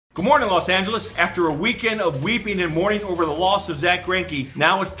Good morning, Los Angeles. After a weekend of weeping and mourning over the loss of Zack Greinke,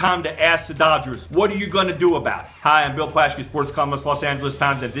 now it's time to ask the Dodgers, what are you going to do about it? Hi, I'm Bill Plaschke, sports columnist, Los Angeles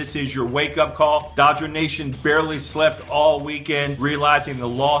Times, and this is your wake-up call. Dodger Nation barely slept all weekend, realizing the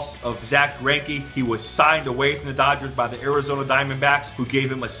loss of Zack Greinke. He was signed away from the Dodgers by the Arizona Diamondbacks, who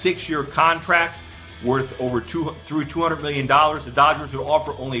gave him a 6-year contract worth over $200 million. The Dodgers would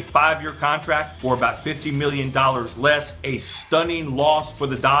offer only a 5-year contract for about $50 million less. A stunning loss for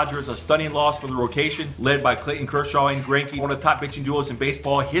the Dodgers, a stunning loss for the rotation, led by Clayton Kershaw and Greinke, one of the top pitching duos in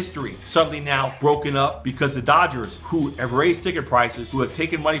baseball history, suddenly now broken up because the Dodgers, who have raised ticket prices, who have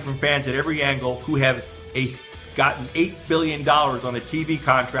taken money from fans at every angle, who have gotten $8 billion on a TV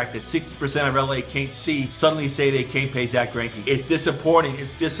contract that 60% of LA can't see, suddenly say they can't pay Zack Greinke. It's disappointing,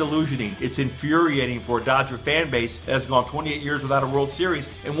 it's disillusioning, it's infuriating for a Dodger fan base that has gone 28 years without a World Series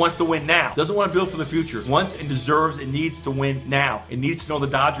and wants to win now. Doesn't want to build for the future. Wants and deserves and needs to win now. It needs to know the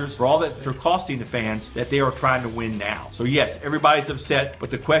Dodgers, for all that they're costing the fans, that they are trying to win now. So yes, everybody's upset, but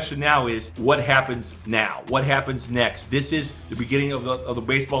the question now is, what happens now? What happens next? This is the beginning of the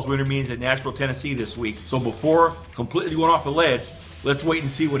baseball's winter meetings at Nashville, Tennessee this week. So before completely going off the ledge, let's wait and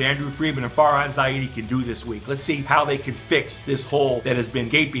see what Andrew Friedman and Farhan Zaidi can do this week. Let's see how they can fix this hole that has been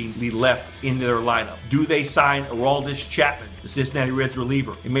gapingly left in their lineup. Do they sign Aroldis Chapman, the Cincinnati Reds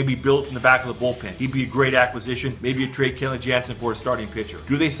reliever, and maybe build from the back of the bullpen? He'd be a great acquisition. Maybe a trade Kenley Jansen for a starting pitcher.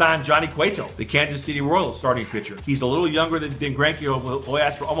 Do they sign Johnny Cueto, the Kansas City Royals starting pitcher? He's a little younger than Greinke. Will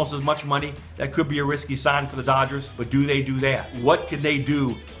ask for almost as much money. That could be a risky sign for the Dodgers, but do they do that? What can they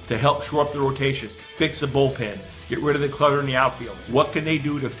do to help shore up the rotation, fix the bullpen, get rid of the clutter in the outfield? What can they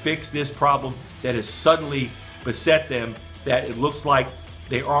do to fix this problem that has suddenly beset them, that it looks like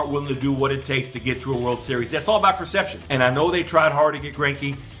they aren't willing to do what it takes to get to a World Series? That's all about perception. And I know they tried hard to get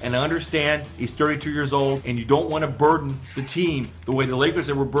Greinke, and I understand he's 32 years old, and you don't want to burden the team the way the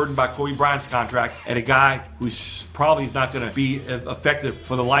Lakers were burdened by Kobe Bryant's contract, and a guy who's probably not going to be effective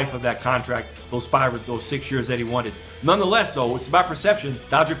for the life of that contract, those 6 years that he wanted. Nonetheless, though, it's about perception.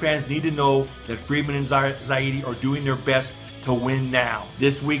 Dodger fans need to know that Friedman and Zaidi are doing their best to win now.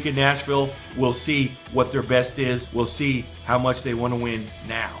 This week in Nashville, we'll see what their best is. We'll see how much they want to win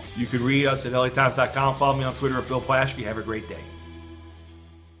now. You can read us at LATimes.com. Follow me on Twitter at Bill Plaschke. Have a great day.